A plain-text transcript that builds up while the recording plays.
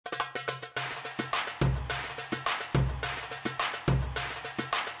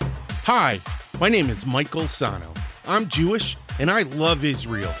Hi, my name is Michael Sano. I'm Jewish and I love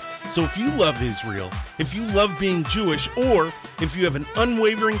Israel. So if you love Israel, if you love being Jewish, or if you have an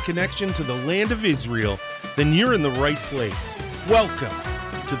unwavering connection to the land of Israel, then you're in the right place. Welcome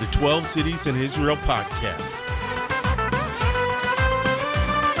to the 12 Cities in Israel podcast.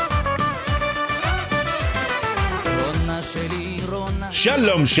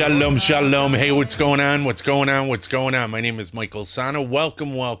 Shalom, shalom, shalom. Hey, what's going on? What's going on? What's going on? My name is Michael Sano.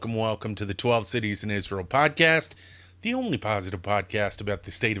 Welcome to the 12 Cities in Israel podcast, the only positive podcast about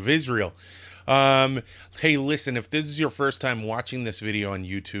the state of Israel. Hey, listen, if this is your first time watching this video on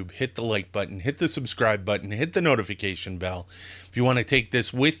YouTube, hit the like button, hit the subscribe button, hit the notification bell. If you want to take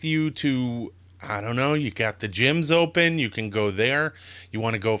this with you to, I don't know, you got the gyms open, you can go there. You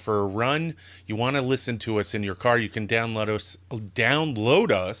want to go for a run, you want to listen to us in your car, you can download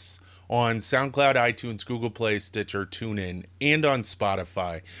us on SoundCloud, iTunes, Google Play, Stitcher, TuneIn, and on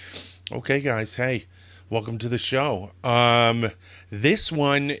Spotify. Okay, guys, hey, welcome to the show. This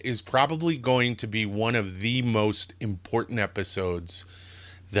one is probably going to be one of the most important episodes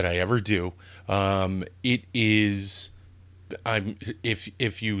that I ever do. It is...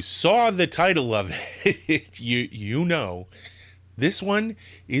 if you saw the title of it, you know this one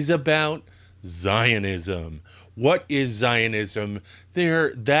is about Zionism. What is Zionism?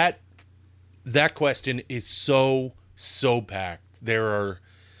 That question is so packed. There are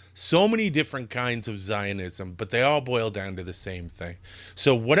so many different kinds of Zionism, but they all boil down to the same thing.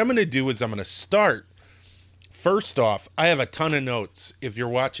 So what I'm going to do is I'm going to start. First off, I have a ton of notes. If you're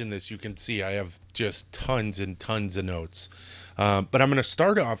watching this, you can see I have just tons and tons of notes. But I'm going to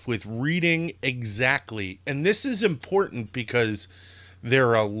start off with reading exactly. And this is important because there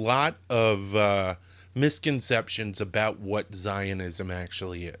are a lot of misconceptions about what Zionism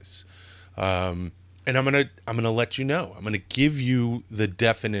actually is. And I'm going to let you know. I'm going to give you the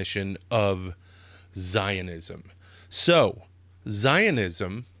definition of Zionism. So,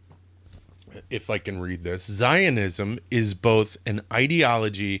 Zionism, if I can read this, Zionism is both an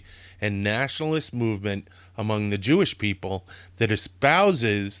ideology and nationalist movement among the Jewish people that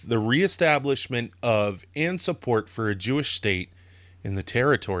espouses the reestablishment of and support for a Jewish state in the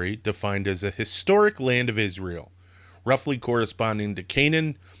territory defined as a historic land of Israel, roughly corresponding to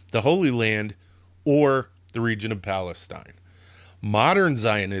Canaan, the Holy Land, or the region of Palestine. Modern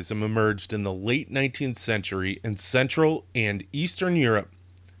Zionism emerged in the late 19th century in Central and Eastern Europe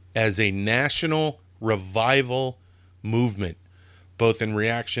as a national revival movement, both in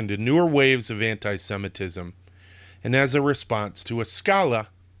reaction to newer waves of anti-Semitism and as a response to a Skala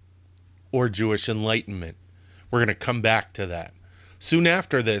or Jewish Enlightenment. We're going to come back to that. Soon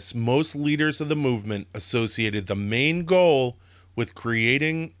after this, most leaders of the movement associated the main goal with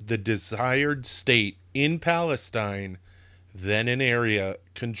creating the desired state in Palestine, then an area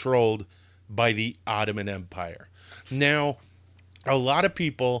controlled by the Ottoman Empire. Now, a lot of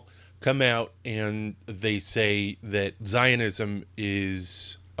people come out and they say that Zionism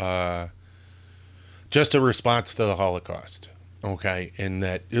is just a response to the Holocaust, okay? And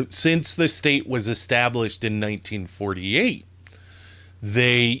that since the state was established in 1948,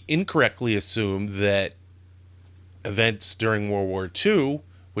 they incorrectly assume that events during World War II,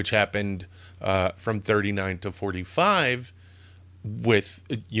 which happened from 39 to 45 with,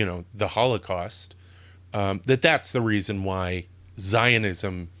 the Holocaust, that's the reason why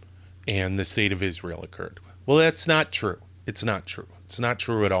Zionism and the state of Israel occurred. Well, that's not true. It's not true. It's not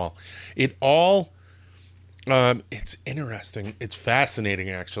true at all. It's interesting. It's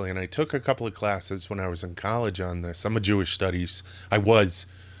fascinating, actually. And I took a couple of classes when I was in college on this. I was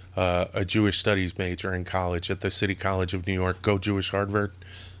a Jewish studies major in college at the City College of New York. Go Jewish Harvard.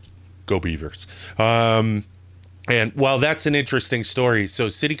 Go Beavers. And well, that's an interesting story. So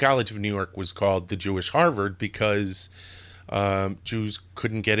City College of New York was called the Jewish Harvard because Jews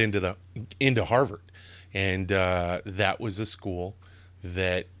couldn't get into Harvard, and that was a school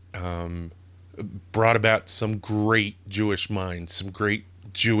that brought about some great Jewish minds, some great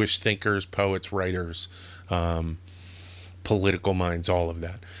Jewish thinkers, poets, writers, political minds, all of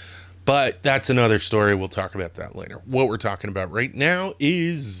that. But that's another story. We'll talk about that later. What we're talking about right now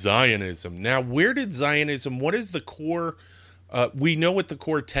is Zionism. Now, where did Zionism? What is the core? We know what the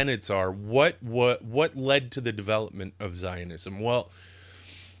core tenets are. What led to the development of Zionism? Well,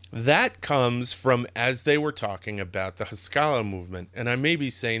 that comes from, as they were talking about, the Haskalah movement. And I may be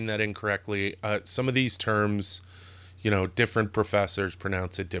saying that incorrectly. Some of these terms, different professors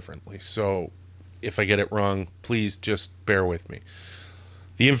pronounce it differently. So if I get it wrong, please just bear with me.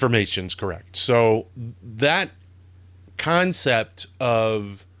 The information's correct. So that concept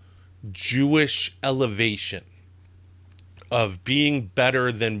of Jewish elevation of being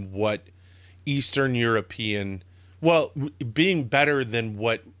better than what Eastern European, well, being better than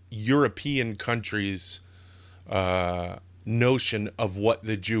what European countries' notion of what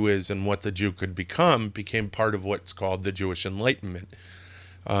the Jew is and what the Jew could become became part of what's called the Jewish Enlightenment.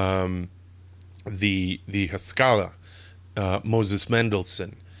 The Haskalah, Moses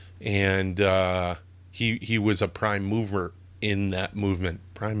Mendelssohn, and he was a prime mover in that movement.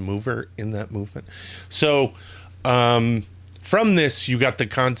 So from this, you got the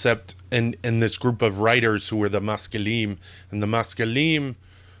concept and this group of writers who were the Maskilim, and the Maskilim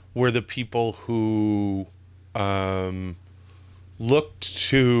were the people who looked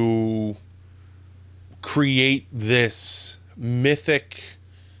to create this mythic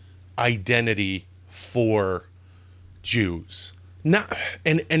identity for Jews. Not,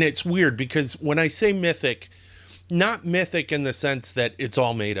 and it's weird because when I say mythic, not mythic in the sense that it's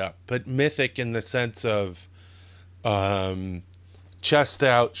all made up, but mythic in the sense of chest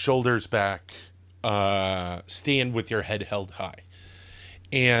out, shoulders back, stand with your head held high.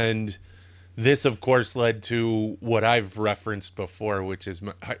 And this, of course, led to what I've referenced before, which is,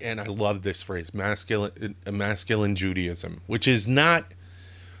 and I love this phrase, masculine Judaism, which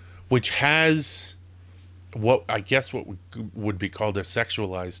has what I guess what would be called a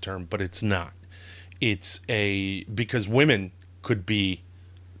sexualized term, but it's not. It's because women could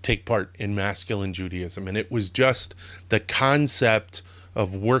take part in masculine Judaism, and it was just the concept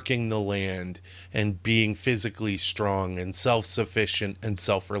of working the land and being physically strong and self-sufficient and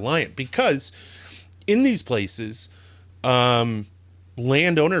self-reliant, because in these places land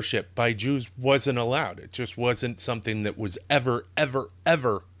ownership by Jews wasn't allowed. It just wasn't something that was ever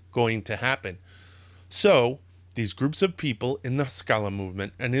going to happen. So these groups of people in the Haskalah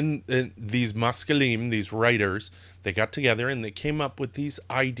movement and in these Maskilim, these writers, they got together and they came up with these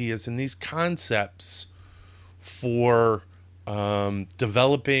ideas and these concepts for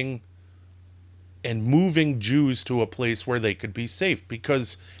developing and moving Jews to a place where they could be safe.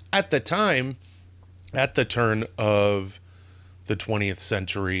 Because at the time, at the turn of the 20th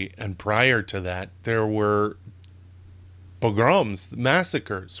century and prior to that, there were pogroms,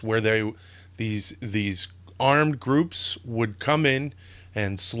 massacres, where these armed groups would come in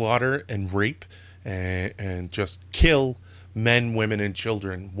and slaughter and rape and just kill men, women, and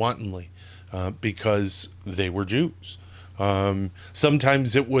children wantonly because they were Jews.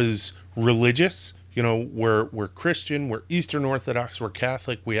 Sometimes it was religious. You know, we're Christian, we're Eastern Orthodox, we're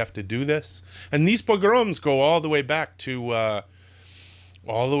Catholic, we have to do this. And these pogroms go all the way back to,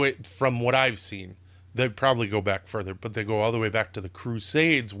 from what I've seen. They probably go back further, but they go all the way back to the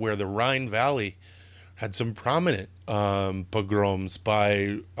Crusades, where the Rhine Valley had some prominent pogroms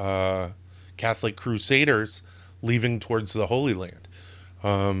by Catholic crusaders leaving towards the Holy Land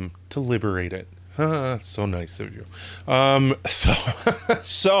to liberate it. So nice of you.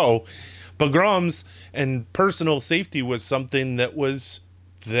 So pogroms and personal safety was something that was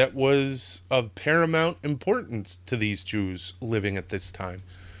of paramount importance to these Jews living at this time.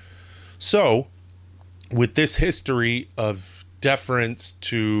 So with this history of deference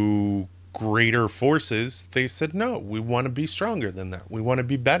to greater forces, they said, no, we want to be stronger than that. We want to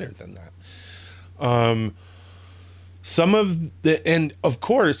be better than that. And of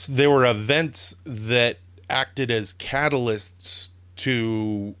course, there were events that acted as catalysts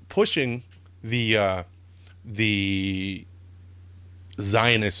to pushing the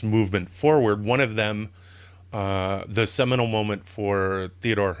Zionist movement forward. One of them, the seminal moment for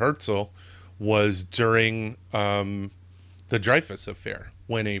Theodor Herzl, was during the Dreyfus affair,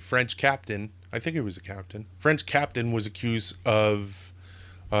 when a French captain, I think it was a captain, French captain was accused of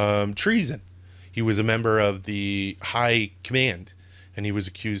treason. He was a member of the High Command, and he was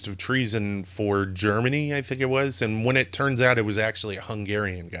accused of treason for Germany, I think it was. And when it turns out it was actually a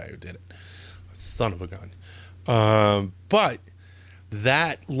Hungarian guy who did it. Son of a gun. But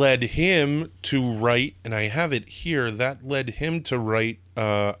that led him to write, and I have it here, that led him to write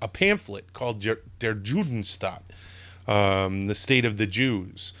a pamphlet called Der Judenstaat, the State of the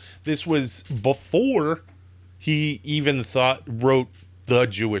Jews. This was before he even wrote The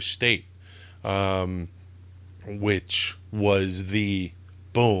Jewish State, which was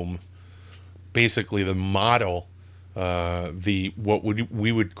basically the model, what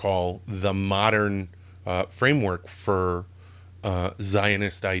we would call the modern framework for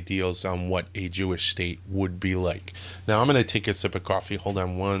Zionist ideals on what a Jewish state would be like. Now I'm going to take a sip of coffee. Hold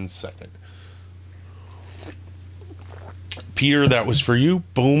on one second. Peter, that was for you.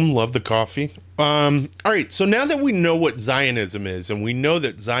 Boom, love the coffee. All right, so now that we know what Zionism is, and we know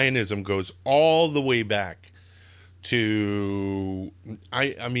that Zionism goes all the way back to,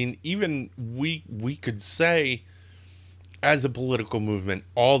 I mean, even we could say as a political movement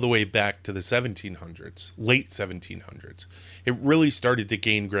all the way back to the 1700s, late 1700s. It really started to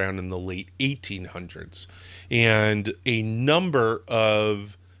gain ground in the late 1800s. And a number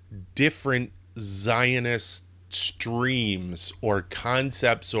of different Zionist streams or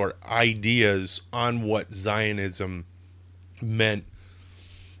concepts or ideas on what Zionism meant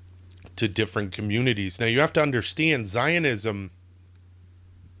to different communities. Now, you have to understand Zionism.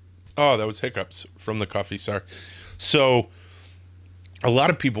 Oh, that was hiccups from the coffee, sorry. So a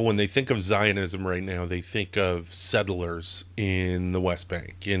lot of people, when they think of Zionism right now, they think of settlers in the West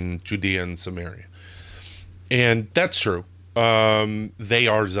Bank, in Judea and Samaria. And that's true. They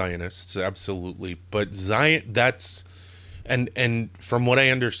are Zionists, absolutely. But and from what I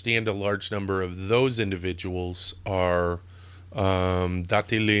understand, a large number of those individuals are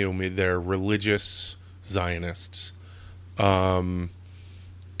Dati Leumi, they're religious Zionists. And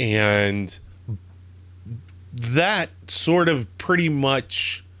that sort of pretty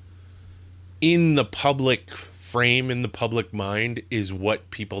much in the public frame, in the public mind, is what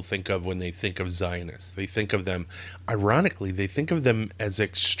people think of when they think of Zionists. They think of them, ironically, they think of them as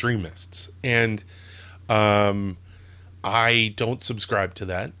extremists. And I don't subscribe to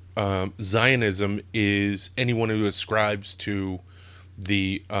that. Zionism is anyone who ascribes to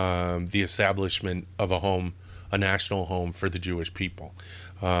the establishment of a national home for the Jewish people.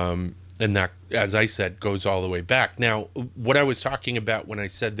 And that, as I said, goes all the way back. Now, what I was talking about when I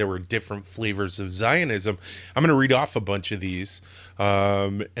said there were different flavors of Zionism, I'm going to read off a bunch of these.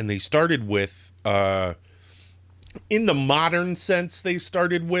 And they started with, in the modern sense, they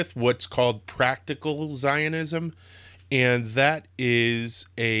started with what's called practical Zionism. And that is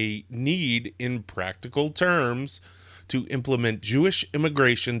a need in practical terms to implement Jewish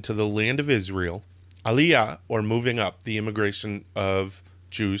immigration to the land of Israel, Aliyah, or moving up, the immigration of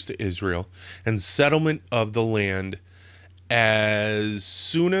Jews to Israel, and settlement of the land as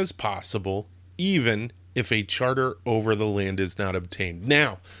soon as possible, even if a charter over the land is not obtained.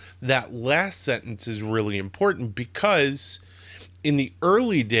 Now, that last sentence is really important because in the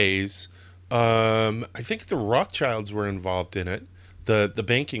early days, I think the Rothschilds were involved in it. The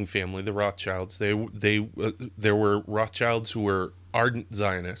banking family, the Rothschilds, there were Rothschilds who were ardent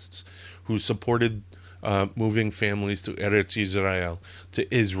Zionists who supported moving families to Eretz Yisrael,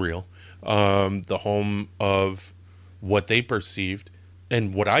 to Israel, the home of what they perceived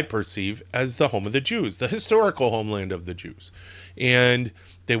and what I perceive as the home of the Jews, the historical homeland of the Jews. And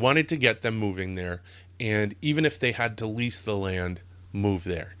they wanted to get them moving there. And even if they had to lease the land, move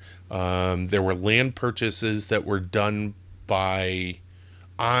there. There were land purchases that were done hold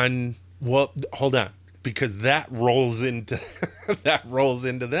on, because that rolls into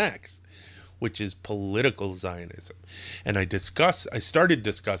the next, which is political Zionism. And I started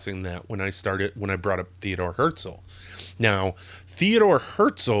discussing that when I brought up Theodor Herzl. Now, Theodor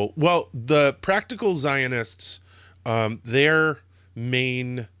Herzl, well, the practical Zionists, their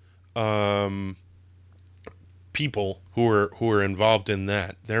main people who are involved in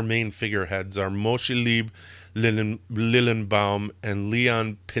that, their main figureheads are Moshe Leib Lilienbaum and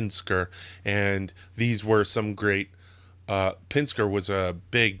Leon Pinsker, and these were some great. Pinsker was a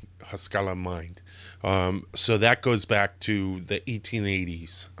big Haskalah mind. So that goes back to the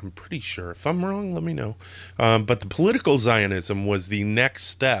 1880s. I'm pretty sure. If I'm wrong, let me know. But the political Zionism was the next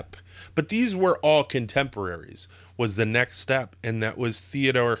step. But these were all contemporaries, was the next step. And that was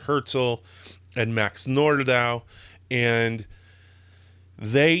Theodor Herzl and Max Nordau. And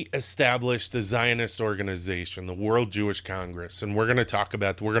they established the Zionist organization, the World Jewish Congress. And we're going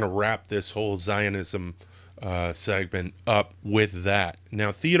to wrap this whole Zionism segment up with that.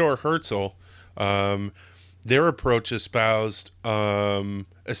 Now, Theodor Herzl, their approach espoused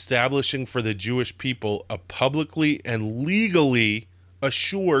establishing for the Jewish people a publicly and legally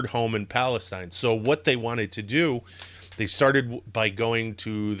assured home in Palestine. So what they wanted to do, they started by going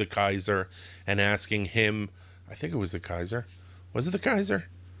to the Kaiser and asking him, I think it was the Kaiser. Was it the Kaiser?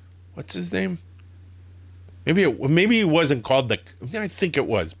 What's his name? Maybe it wasn't called I think it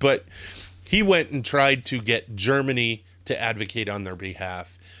was, but he went and tried to get Germany to advocate on their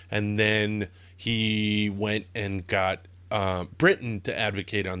behalf, and then he went and got Britain to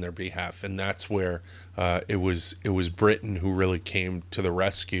advocate on their behalf, and that's where it was Britain who really came to the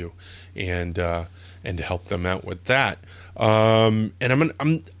rescue and helped them out with that. And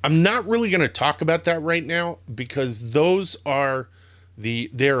I'm not really going to talk about that right now because those are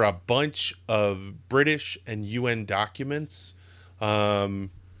there are a bunch of British and UN documents.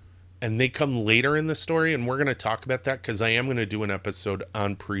 and they come later in the story, and we're going to talk about that because I am going to do an episode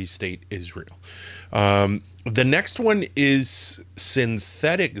on pre-state Israel. The next one is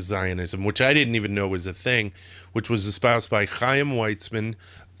synthetic Zionism, which I didn't even know was a thing, which was espoused by Chaim Weizmann.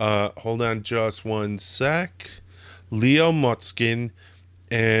 Hold on just one sec. Leo Motzkin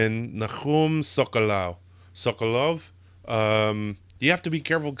and Nahum Sokolov. You have to be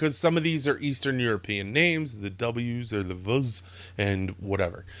careful because some of these are Eastern European names, the W's or the V's and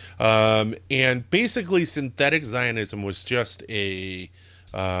whatever. And basically, synthetic Zionism was just a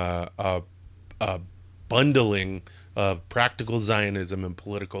bundling of practical Zionism and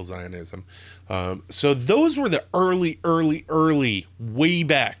political Zionism. So those were the early, way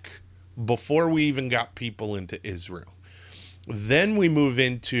back before we even got people into Israel. Then we move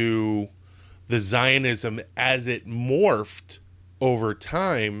into the Zionism as it morphed over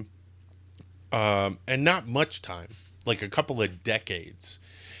time, and not much time, like a couple of decades,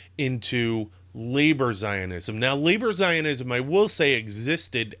 into labor Zionism. Now, labor Zionism, I will say,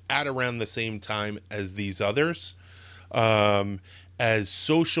 existed at around the same time as these others, as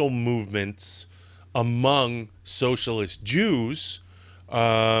social movements among socialist Jews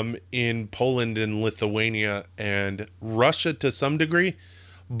in Poland and Lithuania and Russia to some degree,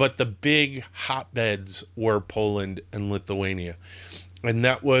 but the big hotbeds were Poland and Lithuania. And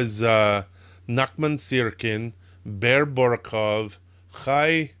that was Nachman Syrkin, Ber Borakov,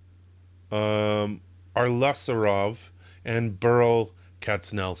 Chai Arlasarov, and Burl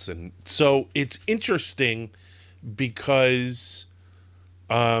Katznelson. So it's interesting because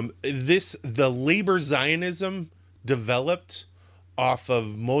the labor Zionism developed off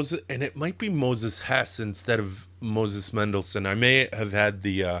of Moses, and it might be Moses Hess instead of Moses Mendelssohn. I may have had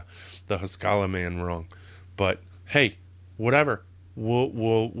the Haskalah man wrong, but hey, whatever.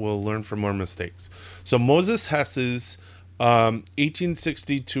 We'll learn from our mistakes. So Moses Hess's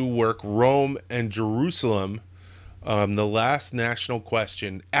 1862 work, Rome and Jerusalem, The Last National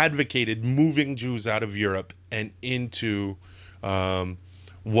Question, advocated moving Jews out of Europe and into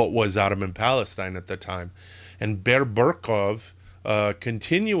what was Ottoman Palestine at the time. And Ber Burkov,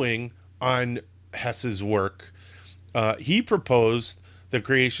 continuing on Hess's work, he proposed the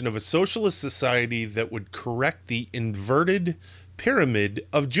creation of a socialist society that would correct the inverted pyramid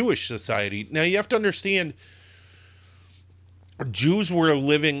of Jewish society. Now, you have to understand, Jews were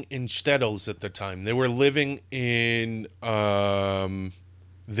living in shtetls at the time. They were living in a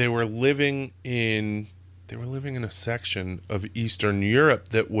section of Eastern Europe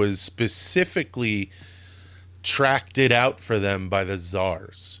that was specifically tracted out for them by the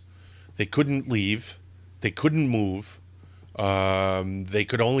czars. They couldn't leave. They couldn't move. They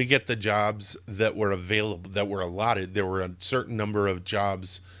could only get the jobs that were available, that were allotted. There were a certain number of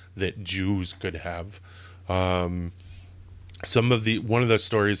jobs that Jews could have. One of the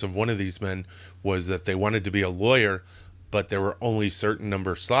stories of one of these men was that they wanted to be a lawyer, but there were only certain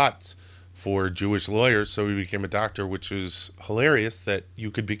number of slots for Jewish lawyers, so he became a doctor, which is hilarious that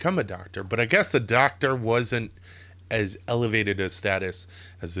you could become a doctor. But I guess a doctor wasn't as elevated a status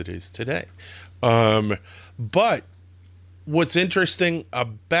as it is today. But what's interesting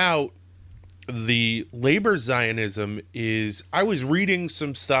about the labor Zionism is I was reading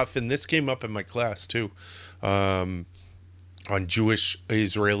some stuff, and this came up in my class too, on Jewish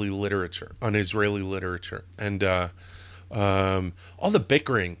Israeli literature, and all the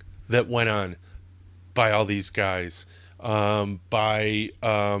bickering that went on by all these guys, by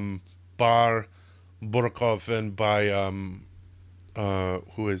Bar Burakov and by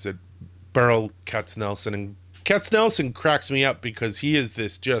who is it, Burl Katznelson. And Katznelson cracks me up because he is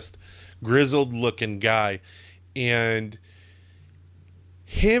this just grizzled looking guy, and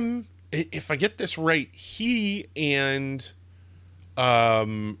him, if I get this right, he and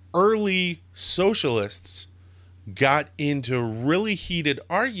early socialists got into really heated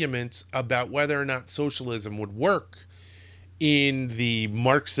arguments about whether or not socialism would work in the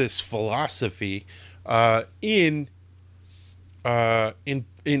Marxist philosophy in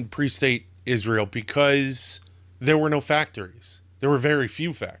pre-state Israel, because there were no factories. There were very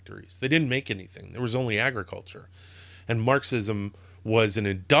few factories. They didn't make anything. There was only agriculture. And Marxism was an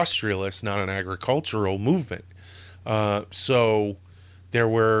industrialist, not an agricultural movement. So there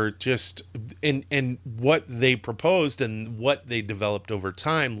were just, and what they proposed and what they developed over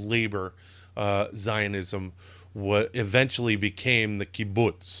time, labor Zionism, what eventually became the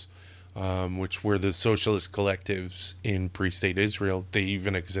kibbutz, which were the socialist collectives in pre-state Israel. They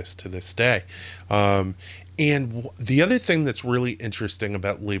even exist to this day. And the other thing that's really interesting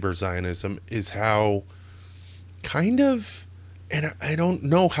about labor Zionism is how kind of and I don't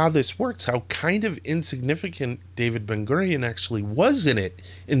know how this works, how kind of insignificant David Ben Gurion actually was in it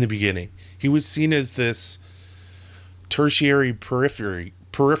in the beginning. He was seen as this tertiary periphery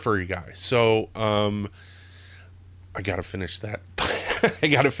guy. So I gotta finish that. I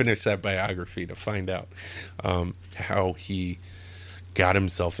gotta finish that biography to find out how he got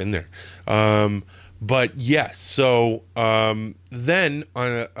himself in there. But yes, so then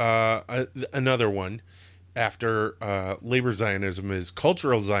another one after labor Zionism is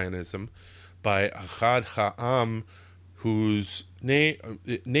cultural Zionism by Ahad Ha'am, whose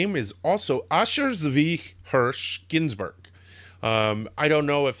name is also Asher Zvi Hirsch Ginsburg. I don't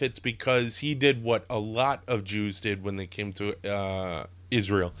know if it's because he did what a lot of Jews did when they came to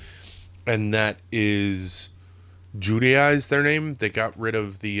Israel, and that is Judaize their name. They got rid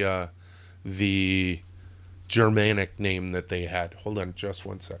of the Germanic name that they had. Hold on just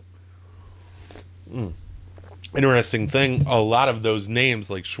one sec. Interesting thing, a lot of those names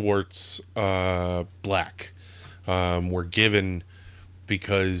like Schwartz, Black, were given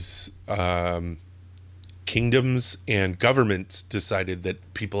because kingdoms and governments decided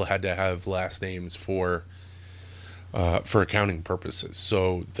that people had to have last names for accounting purposes.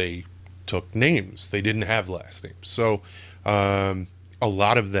 So they took names. They didn't have last names. So a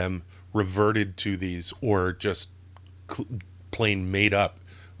lot of them reverted to these or just plain made up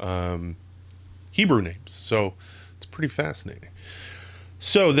Hebrew names. So it's pretty fascinating.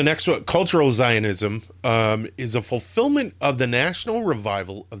 So the next one, cultural Zionism, is a fulfillment of the national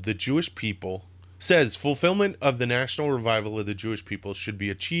revival of the Jewish people. Says fulfillment of the national revival of the Jewish people should be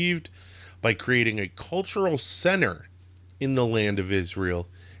achieved by creating a cultural center in the land of Israel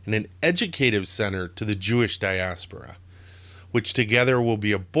and an educative center to the Jewish diaspora, which together will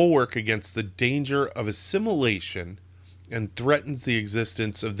be a bulwark against the danger of assimilation and threatens the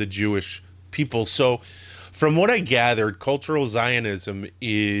existence of the Jewish people. So from what I gathered, cultural Zionism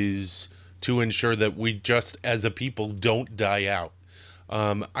is to ensure that we just as a people don't die out.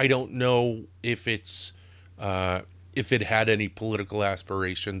 I don't know if it had any political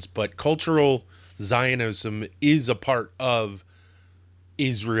aspirations, but cultural Zionism is a part of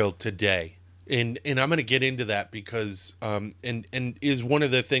Israel today. And I'm going to get into that because and is one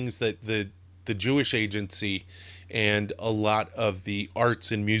of the things that the Jewish Agency and a lot of the arts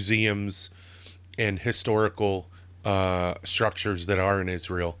and museums and historical structures that are in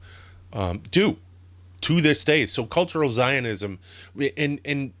Israel do to this day. So cultural Zionism,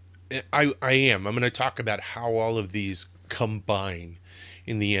 and I'm going to talk about how all of these combine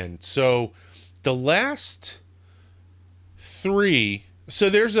in the end. So the last three, so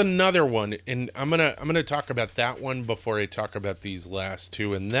there's another one, and I'm gonna talk about that one before I talk about these last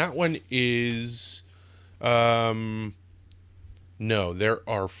two, and that one is no, there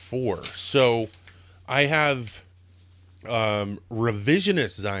are four. So I have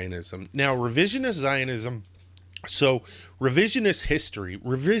revisionist Zionism. Now, revisionist Zionism, so revisionist history,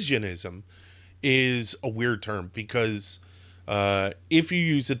 revisionism is a weird term because if you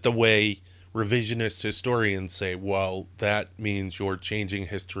use it the way revisionist historians say, well, that means you're changing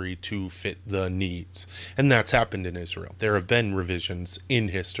history to fit the needs. And that's happened in Israel. There have been revisions in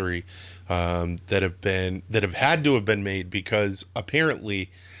history that have had to have been made because apparently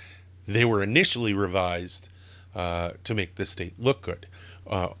they were initially revised to make the state look good.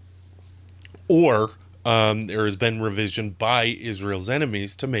 Or there has been revision by Israel's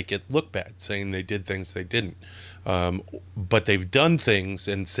enemies to make it look bad, saying they did things they didn't. But they've done things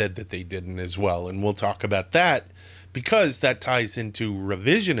and said that they didn't as well. And we'll talk about that because that ties into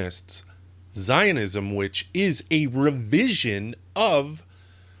revisionist Zionism, which is a revision of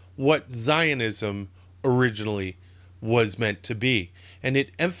what Zionism originally was meant to be. And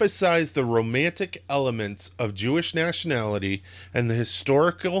it emphasized the romantic elements of Jewish nationality and the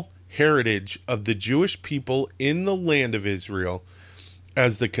historical heritage of the Jewish people in the land of Israel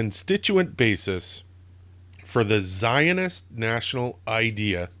as the constituent basis for the Zionist national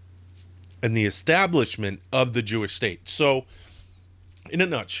idea and the establishment of the Jewish state. So, in a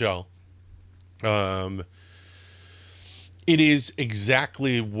nutshell, it is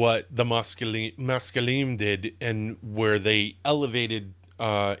exactly what the Maskilim did, and where they elevated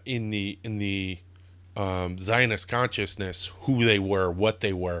in the Zionist consciousness who they were, what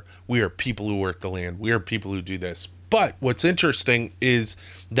they were. We are people who work the land. We are people who do this. But what's interesting is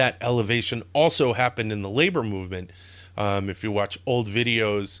that elevation also happened in the labor movement. If you watch old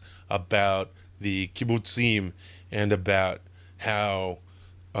videos about the kibbutzim and about how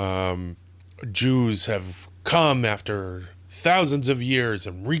Jews have come after thousands of years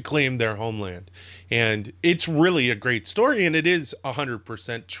and reclaimed their homeland. And it's really a great story, and it is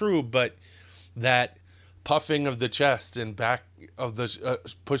 100% true, but that puffing of the chest and back of the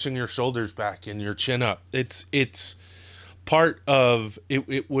pushing your shoulders back and your chin up. It's part of it.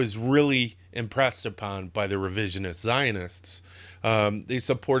 It was really impressed upon by the revisionist Zionists. They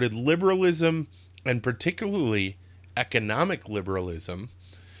supported liberalism and particularly economic liberalism,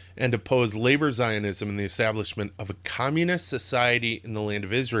 and opposed labor Zionism and the establishment of a communist society in the land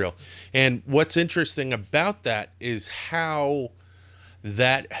of Israel. And what's interesting about that is how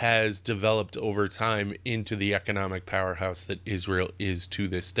that has developed over time into the economic powerhouse that Israel is to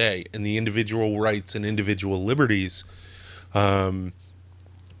this day, and the individual rights and individual liberties that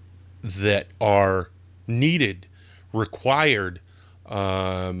are needed, required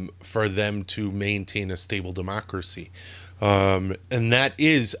for them to maintain a stable democracy. And that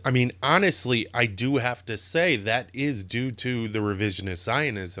is, I mean, honestly, I do have to say that is due to the revisionist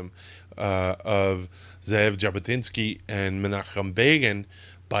Zionism of Zev Jabotinsky and Menachem Begin.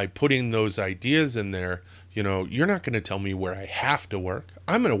 By putting those ideas in there, you know, you're not going to tell me where I have to work.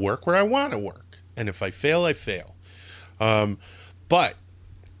 I'm going to work where I want to work. And if I fail, I fail. But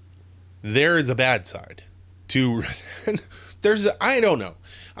there is a bad side to I don't know.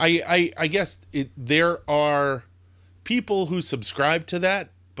 I guess there are people who subscribe to that,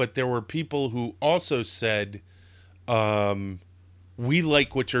 but there were people who also said, we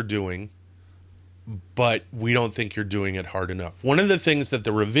like what you're doing, but we don't think you're doing it hard enough. One of the things that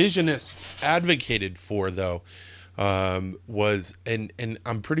the revisionists advocated for, though, was, and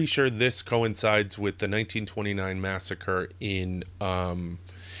I'm pretty sure this coincides with the 1929 massacre in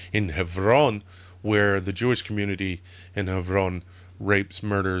Hebron, where the Jewish community in Hebron rapes,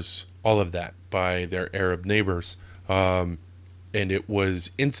 murders, all of that by their Arab neighbors. And it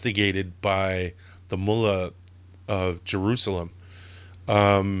was instigated by the Mullah of Jerusalem.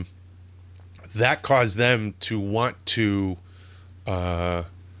 That caused them to want to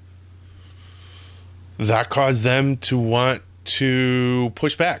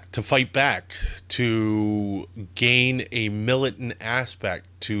push back, to fight back, to gain a militant aspect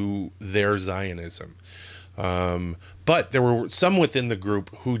to their Zionism. But there were some within the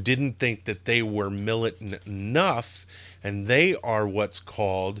group who didn't think that they were militant enough, and they are what's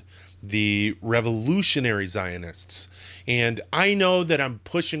called the revolutionary Zionists. And I know that I'm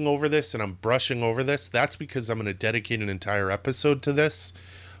pushing over this and I'm brushing over this. That's because I'm going to dedicate an entire episode to this.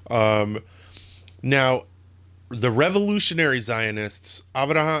 Now, the revolutionary Zionists,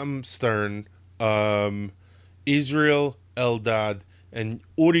 Avraham Stern, Israel Eldad, and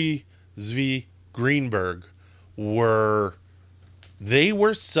Uri Zvi Greenberg were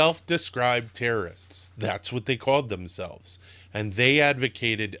self-described terrorists. That's what they called themselves. And they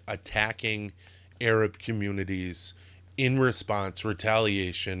advocated attacking Arab communities in response,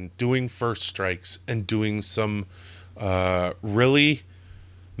 retaliation, doing first strikes, and doing some really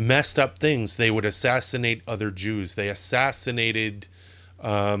messed up things. They would assassinate other Jews. They assassinated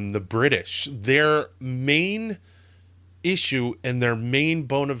the British. Their main issue and their main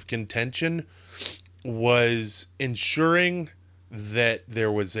bone of contention was ensuring that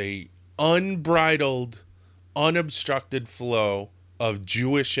there was a unbridled, unobstructed flow of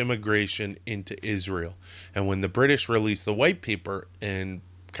Jewish immigration into Israel. And when the British released the white paper and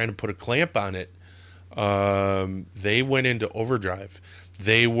kind of put a clamp on it, they went into overdrive.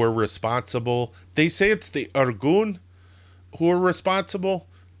 They were responsible. They say it's the Irgun who are responsible.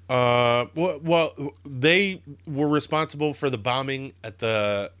 Well, they were responsible for the bombing at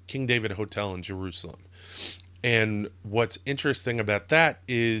the King David Hotel in Jerusalem. And what's interesting about that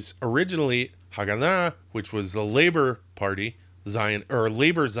is originally Haganah, which was the Labor Party,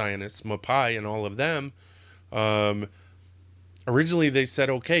 Labor Zionists, Mapai and all of them, originally they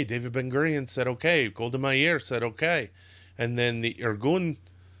said okay. David Ben-Gurion said okay. Golda Meir said okay. And then the Irgun,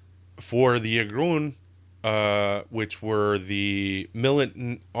 which were the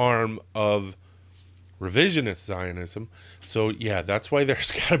militant arm of revisionist Zionism. So yeah, that's why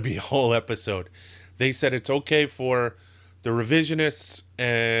there's got to be a whole episode. They said it's okay for the revisionists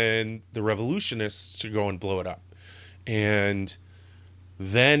and the revolutionists to go and blow it up. And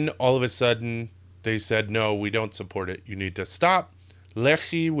then all of a sudden they said, no, we don't support it. You need to stop.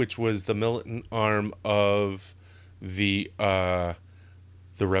 Lehi, which was the militant arm of the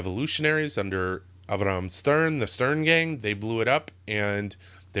revolutionaries under Avraham Stern, the Stern Gang, they blew it up. And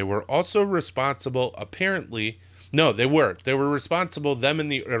they were also responsible, apparently. No, they were. They were responsible. Them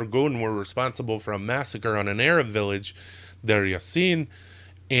and the Irgun were responsible for a massacre on an Arab village, Deir Yassin.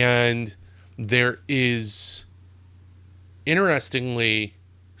 And there is, interestingly,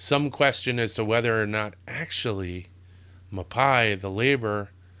 some question as to whether or not actually Mapai, the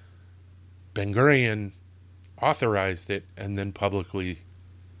labor, Ben-Gurion authorized it and then publicly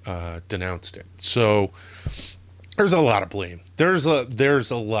denounced it. So there's a lot of blame. There's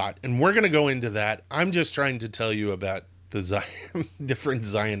a lot, and we're going to go into that. I'm just trying to tell you about the different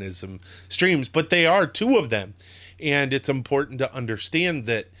Zionism streams, but they are two of them, and it's important to understand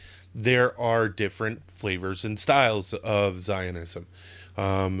that there are different flavors and styles of Zionism.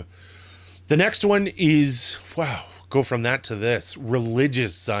 The next one is, wow, go from that to this,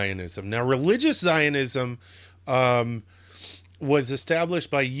 religious Zionism. Now, religious Zionism was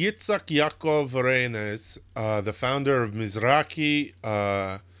established by Yitzhak Yaakov Reines, the founder of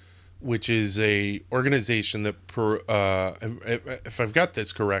Mizrachi, which is a organization that, if I've got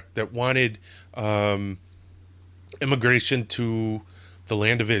this correct, that wanted immigration to the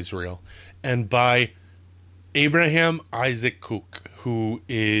land of Israel, and by Abraham Isaac Kook, who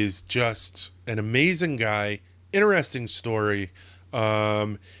is just an amazing guy, interesting story,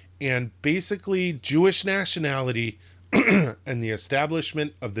 and basically Jewish nationality and the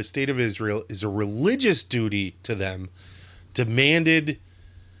establishment of the state of Israel is a religious duty to them, demanded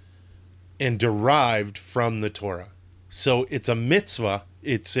and derived from the Torah. So it's a mitzvah,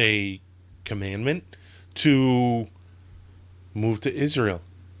 it's a commandment to move to Israel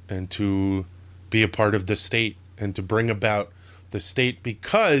and to be a part of the state and to bring about the state,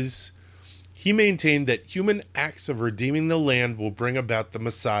 because he maintained that human acts of redeeming the land will bring about the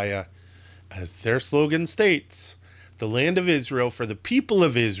Messiah. As their slogan states, the land of Israel for the people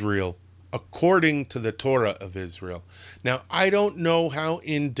of Israel, according to the Torah of Israel. Now, I don't know how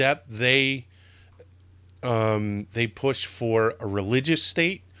in depth they push for a religious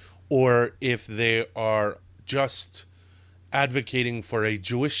state, or if they are just advocating for a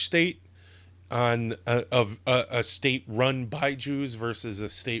Jewish state, on a state run by Jews versus a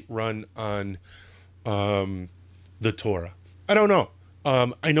state run on the Torah. I don't know.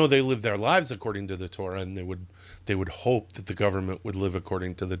 I know they live their lives according to the Torah, and they would hope that the government would live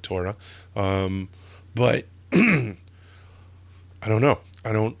according to the Torah. But I don't know.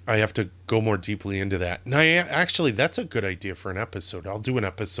 I have to go more deeply into that. And actually, that's a good idea for an episode. I'll do an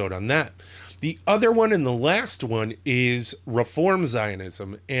episode on that. The other one and the last one is Reform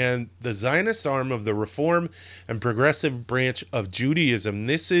Zionism, and the Zionist arm of the Reform and Progressive branch of Judaism.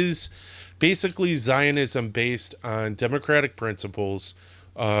 This is basically Zionism based on democratic principles.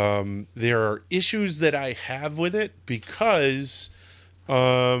 There are issues that I have with it because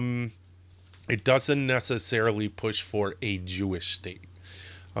it doesn't necessarily push for a Jewish state.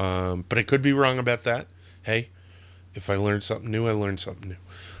 But I could be wrong about that. Hey, if I learned something new, I learned something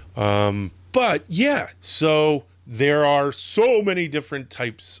new. But yeah, so there are so many different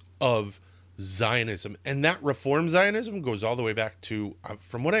types of Zionism, and that Reform Zionism goes all the way back to,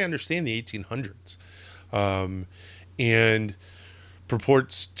 from what I understand, the 1800s, and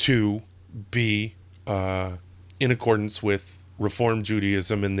purports to be in accordance with Reform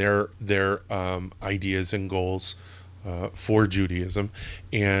Judaism and their ideas and goals for Judaism,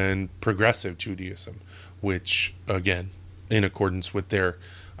 and Progressive Judaism, which, again, in accordance with their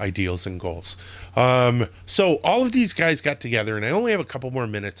ideals and goals. So all of these guys got together, and I only have a couple more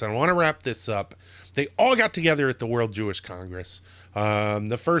minutes. I want to wrap this up. They all got together at the World Jewish Congress.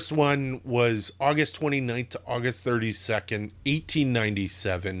 The first one was August 29th to August 32nd,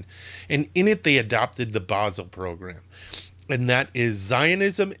 1897. And in it, they adopted the Basel Program. And that is,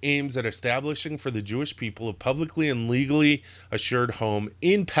 Zionism aims at establishing for the Jewish people a publicly and legally assured home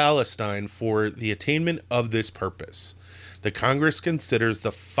in Palestine for the attainment of this purpose. The Congress considers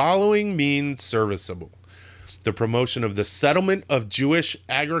the following means serviceable: the promotion of the settlement of Jewish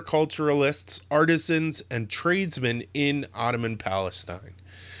agriculturalists, artisans, and tradesmen in Ottoman Palestine,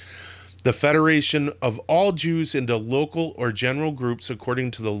 the federation of all Jews into local or general groups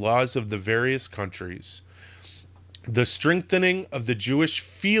according to the laws of the various countries, the strengthening of the Jewish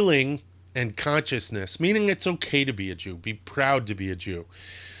feeling and consciousness, meaning it's okay to be a Jew, be proud to be a Jew,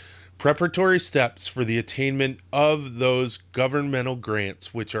 preparatory steps for the attainment of those governmental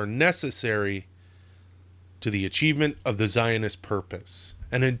grants which are necessary to the achievement of the Zionist purpose.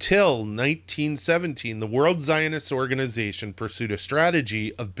 And until 1917, the World Zionist Organization pursued a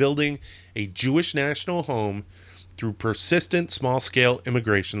strategy of building a Jewish national home through persistent small-scale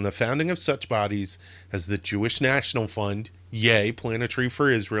immigration, the founding of such bodies as the Jewish National Fund, Plant a Tree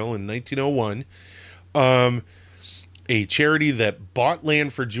for Israel in 1901, a charity that bought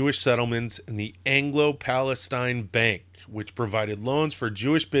land for Jewish settlements, and the Anglo-Palestine Bank, which provided loans for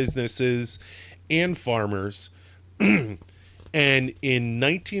Jewish businesses and farmers. And in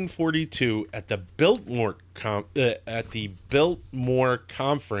 1942, at the Biltmore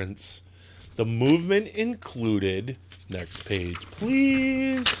Conference, the movement included, next page,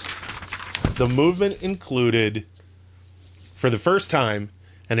 please. The movement included, for the first time,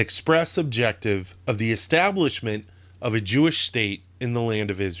 and express objective of the establishment of a Jewish state in the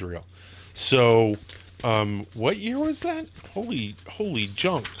land of Israel. So, what year was that? Holy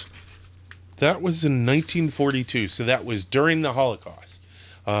junk. That was in 1942. So that was during the Holocaust.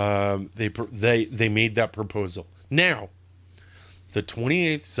 They made that proposal. Now, the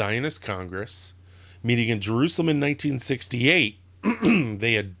 28th Zionist Congress, meeting in Jerusalem in 1968,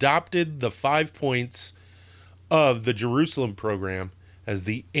 they adopted the 5 points of the Jerusalem program as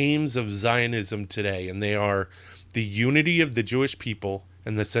the aims of Zionism today. And they are the unity of the Jewish people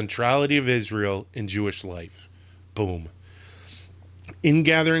and the centrality of Israel in Jewish life. Boom.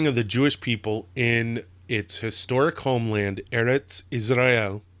 Ingathering of the Jewish people in its historic homeland, Eretz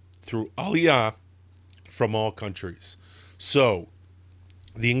Israel, through Aliyah from all countries. So,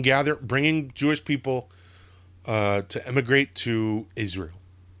 bringing Jewish people to emigrate to Israel,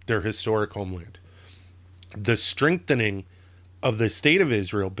 their historic homeland. The strengthening of the state of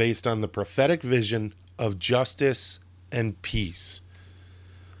Israel based on the prophetic vision of justice and peace.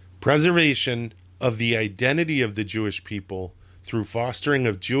 Preservation of the identity of the Jewish people through fostering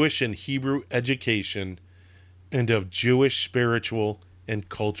of Jewish and Hebrew education and of Jewish spiritual and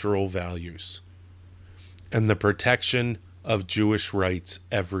cultural values. And the protection of Jewish rights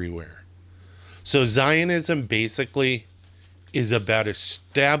everywhere. So Zionism basically is about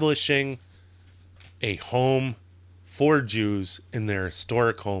establishing a home for Jews in their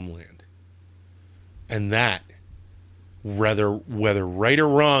historic homeland. And that, whether right or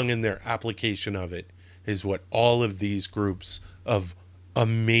wrong in their application of it, is what all of these groups of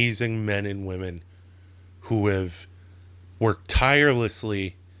amazing men and women who have worked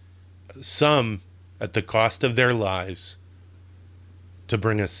tirelessly, some at the cost of their lives, to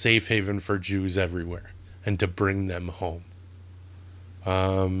bring a safe haven for Jews everywhere and to bring them home.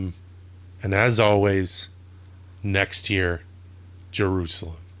 And as always, next year,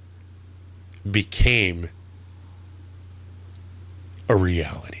 Jerusalem became a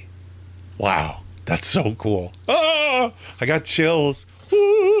reality. Wow, that's so cool. Oh, I got chills.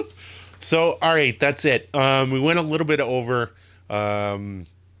 Woo. So, all right, that's it. We went a little bit over. I'm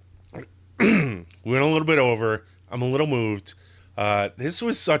a little moved. This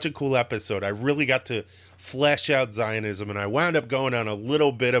was such a cool episode. I really got to flesh out Zionism, and I wound up going on a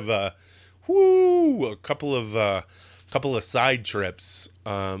little bit of a couple of side trips,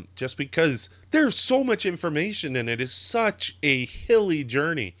 just because there's so much information and it is such a hilly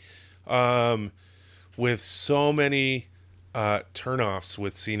journey, with so many turnoffs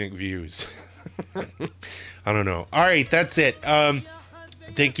with scenic views. I don't know. All right, that's it.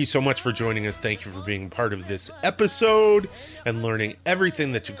 Thank you so much for joining us. Thank you for being part of this episode and learning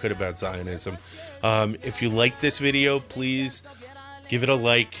everything that you could about Zionism. If you like this video, please give it a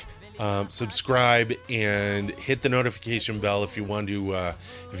like, subscribe, and hit the notification bell if you want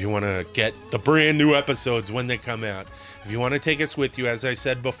to get the brand new episodes when they come out. If you want to take us with you, as I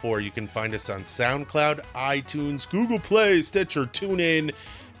said before, you can find us on SoundCloud, iTunes, Google Play, Stitcher, TuneIn,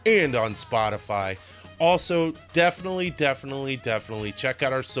 and on Spotify. Also, definitely check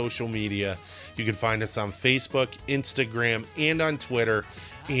out our social media. You can find us on Facebook, Instagram, and on Twitter.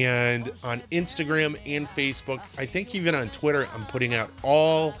 And on Instagram and Facebook, I think even on Twitter, I'm putting out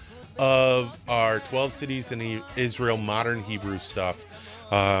all of our 12 Cities in Israel Modern Hebrew stuff.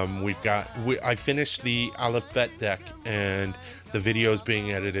 I finished the Aleph Bet deck, and the video is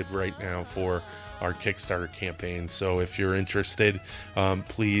being edited right now for our Kickstarter campaign. So if you're interested,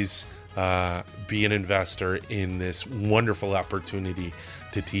 please be an investor in this wonderful opportunity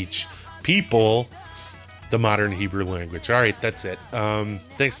to teach people the modern Hebrew language. All right, that's it.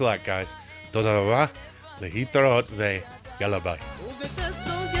 Thanks a lot, guys. Toda rava, lehitarot ve yalla bye.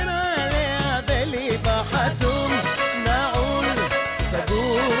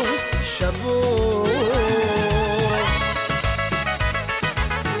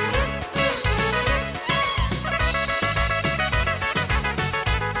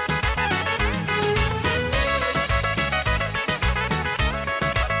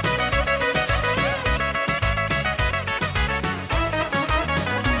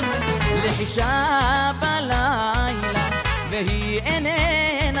 לחישה בלילה והיא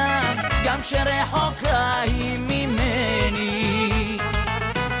איננה גם שרחוקה היא ממני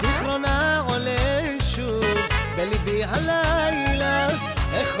זיכרונה עולה שוב בליבי הלילה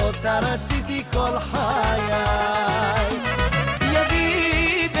איך אותה רציתי כל חיי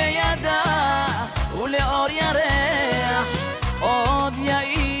ידי בידה ולאור ירח עוד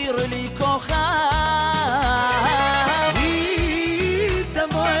יאיר לי כוכב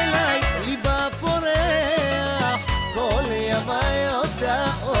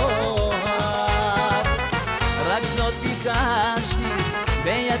ביקשתי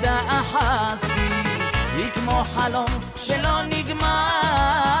חלום שלא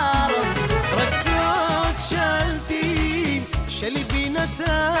נגמר. רצות שאלתי, שליבי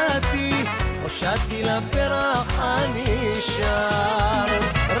נתתי, הושעתי לפרח הנשאר.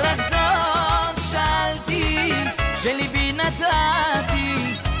 רק זאת שאלתי, שליבי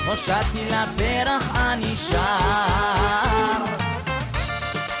נתתי, הושעתי לפרח הנשאר.